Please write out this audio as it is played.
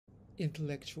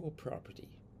Intellectual property.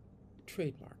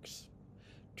 Trademarks.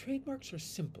 Trademarks are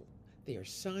simple. They are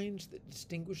signs that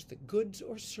distinguish the goods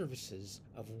or services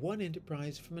of one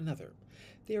enterprise from another.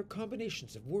 They are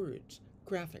combinations of words,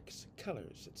 graphics,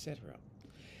 colors, etc.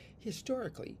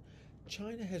 Historically,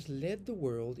 China has led the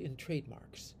world in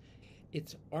trademarks.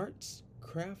 Its arts,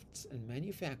 crafts, and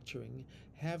manufacturing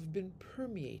have been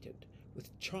permeated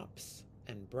with chops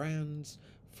and brands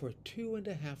for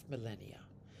 2.5 millennia.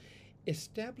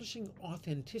 Establishing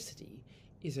authenticity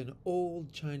is an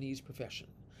old Chinese profession.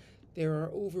 There are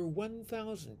over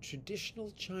 1,000 traditional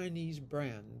Chinese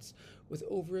brands with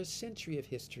over a century of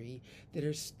history that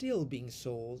are still being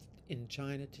sold in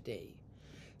China today.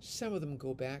 Some of them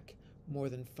go back more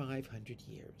than 500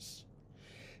 years.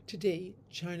 Today,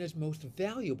 China's most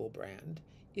valuable brand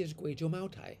is Kweichow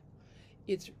Moutai.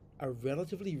 It's a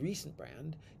relatively recent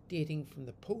brand dating from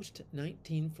the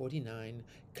post-1949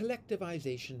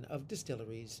 collectivization of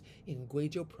distilleries in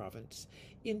Guizhou Province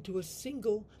into a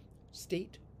single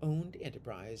state-owned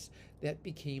enterprise that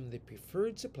became the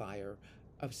preferred supplier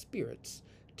of spirits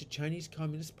to Chinese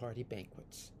Communist Party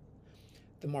banquets.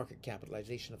 The market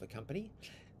capitalization of the company,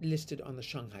 listed on the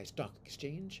Shanghai Stock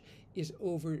Exchange, is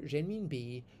over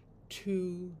renminbi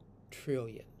 2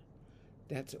 trillion.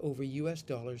 That's over US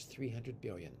dollars 300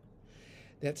 billion.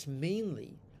 That's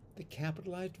mainly the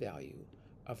capitalized value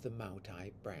of the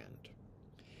Maotai brand.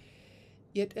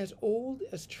 Yet as old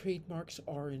as trademarks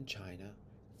are in China,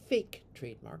 fake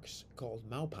trademarks called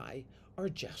Maotai are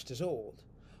just as old.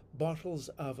 Bottles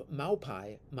of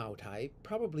Maotai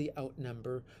probably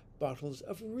outnumber bottles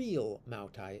of real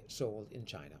Maotai sold in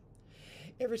China.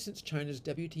 Ever since China's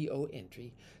WTO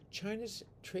entry, China's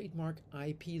trademark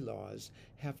IP laws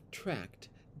have tracked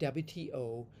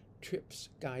WTO TRIPS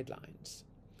guidelines.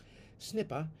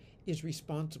 CNIPA is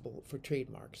responsible for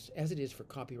trademarks, as it is for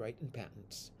copyright and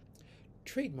patents.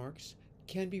 Trademarks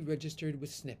can be registered with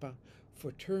CNIPA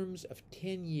for terms of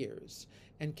 10 years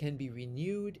and can be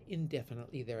renewed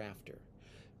indefinitely thereafter.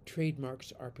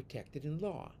 Trademarks are protected in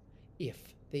law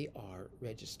if they are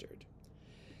registered.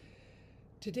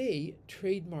 Today,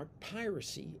 trademark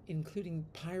piracy, including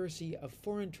piracy of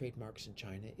foreign trademarks in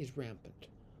China, is rampant.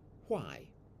 Why?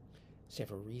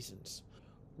 Several reasons.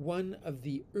 One of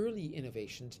the early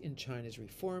innovations in China's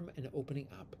reform and opening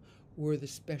up were the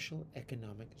special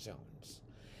economic zones.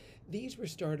 These were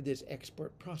started as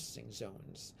export processing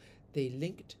zones. They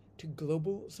linked to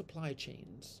global supply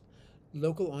chains.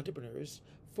 Local entrepreneurs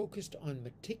focused on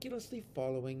meticulously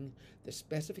following the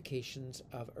specifications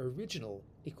of original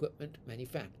equipment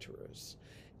manufacturers,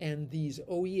 and these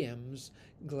OEMs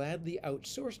gladly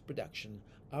outsourced production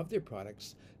of their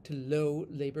products to low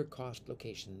labor cost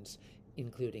locations,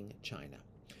 including China.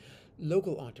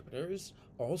 Local entrepreneurs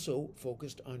also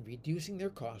focused on reducing their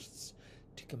costs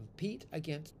to compete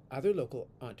against other local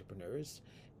entrepreneurs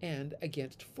and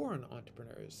against foreign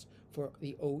entrepreneurs for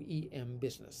the OEM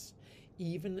business,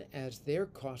 even as their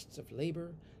costs of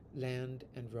labor, land,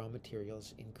 and raw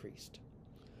materials increased.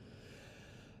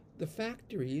 The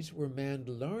factories were manned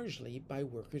largely by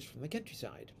workers from the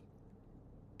countryside.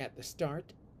 At the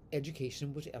start,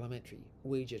 education was elementary.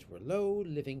 Wages were low,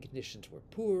 living conditions were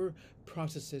poor,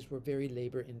 processes were very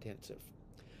labor-intensive.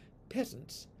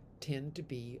 Peasants tend to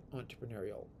be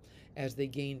entrepreneurial. As they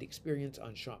gained experience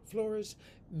on shop floors,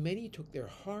 many took their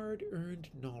hard-earned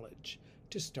knowledge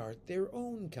to start their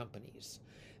own companies.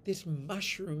 This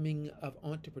mushrooming of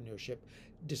entrepreneurship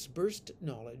dispersed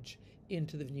knowledge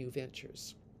into the new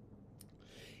ventures.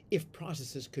 If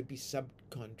processes could be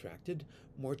subcontracted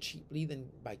more cheaply than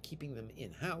by keeping them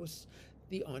in-house,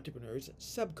 the entrepreneurs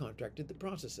subcontracted the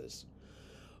processes.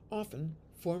 Often,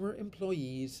 former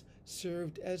employees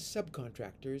served as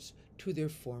subcontractors to their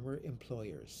former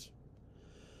employers.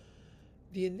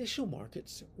 The initial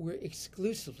markets were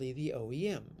exclusively the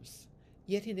OEMs,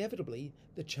 yet inevitably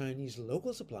the Chinese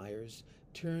local suppliers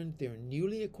turned their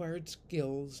newly acquired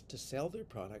skills to sell their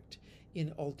product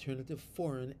in alternative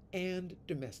foreign and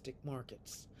domestic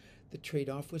markets. The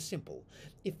trade-off was simple.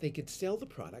 If they could sell the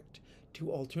product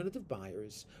to alternative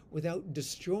buyers without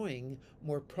destroying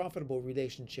more profitable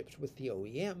relationships with the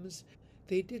OEMs,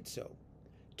 they did so.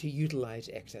 To utilize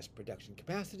excess production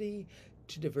capacity,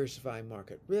 to diversify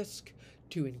market risk,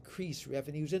 to increase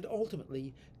revenues, and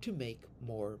ultimately to make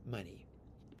more money.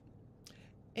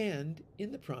 And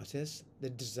in the process, the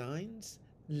designs,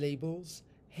 labels,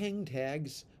 hang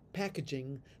tags,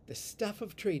 packaging, the stuff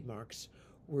of trademarks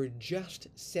were just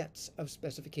sets of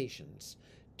specifications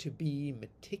to be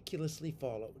meticulously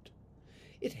followed.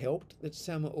 It helped that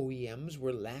some OEMs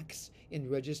were lax in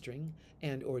registering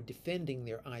and or defending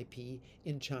their IP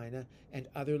in China and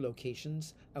other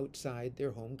locations outside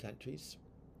their home countries.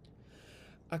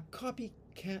 A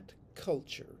copycat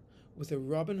culture with a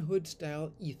Robin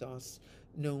Hood-style ethos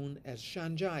known as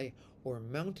Shanzhai, or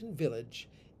Mountain Village,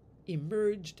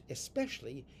 emerged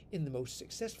especially in the most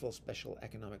successful special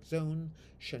economic zone,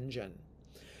 Shenzhen.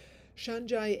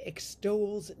 Shanzhai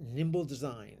extols nimble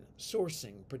design,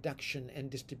 sourcing, production, and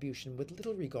distribution with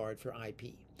little regard for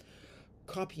IP.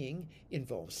 Copying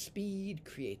involves speed,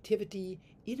 creativity,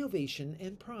 innovation,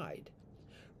 and pride.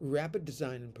 Rapid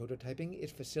design and prototyping is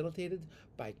facilitated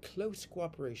by close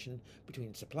cooperation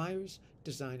between suppliers,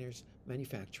 designers,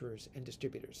 manufacturers, and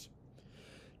distributors.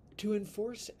 To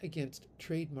enforce against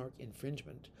trademark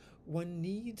infringement, one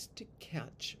needs to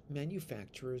catch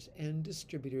manufacturers and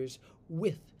distributors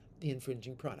with the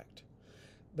infringing product.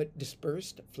 But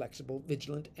dispersed, flexible,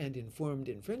 vigilant, and informed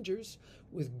infringers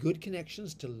with good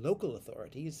connections to local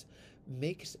authorities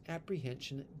makes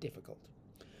apprehension difficult.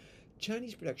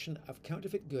 Chinese production of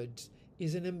counterfeit goods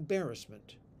is an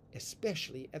embarrassment,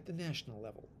 especially at the national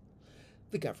level.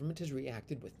 The government has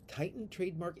reacted with tightened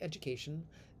trademark education,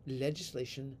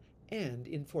 legislation, and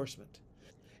enforcement.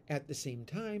 At the same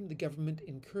time, the government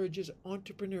encourages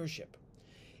entrepreneurship,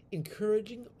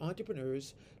 encouraging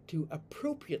entrepreneurs to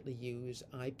appropriately use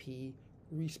IP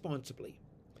responsibly.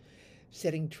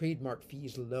 Setting trademark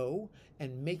fees low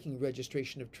and making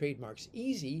registration of trademarks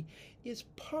easy is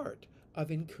part of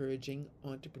encouraging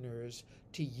entrepreneurs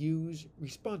to use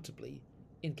responsibly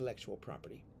intellectual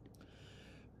property.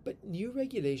 But new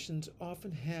regulations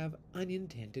often have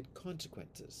unintended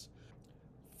consequences.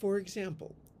 For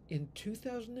example, in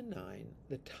 2009,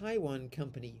 the Taiwan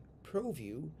company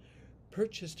ProView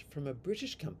purchased from a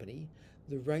British company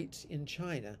the rights in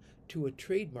China to a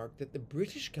trademark that the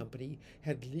British company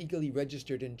had legally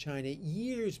registered in China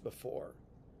years before,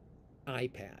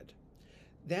 iPad.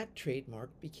 That trademark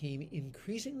became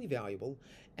increasingly valuable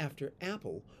after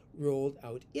Apple rolled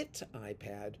out its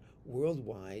iPad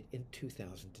worldwide in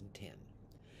 2010.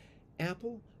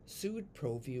 Apple sued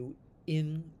ProView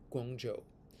in Guizhou.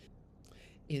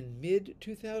 In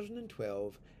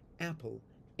mid-2012, Apple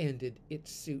ended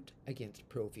its suit against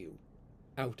ProView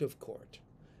out of court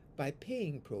by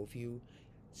paying ProView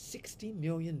 $60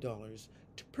 million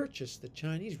to purchase the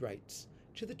Chinese rights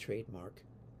to the trademark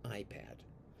iPad.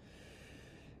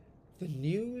 The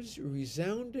news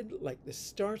resounded like the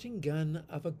starting gun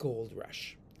of a gold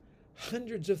rush.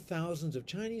 Hundreds of thousands of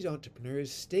Chinese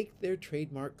entrepreneurs staked their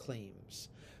trademark claims.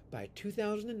 By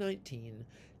 2019,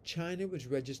 China was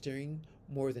registering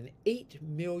more than 8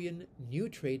 million new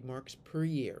trademarks per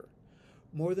year,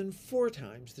 more than 4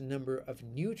 times the number of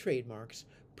new trademarks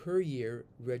per year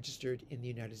registered in the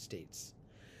United States.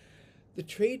 The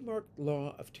trademark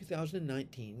law of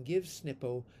 2019 gives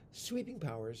SNIPA sweeping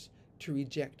powers to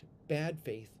reject bad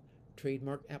faith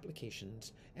trademark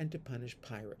applications and to punish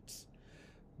pirates.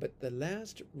 But the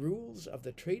last rules of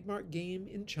the trademark game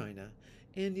in China,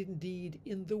 and indeed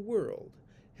in the world,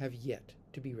 have yet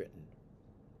to be written.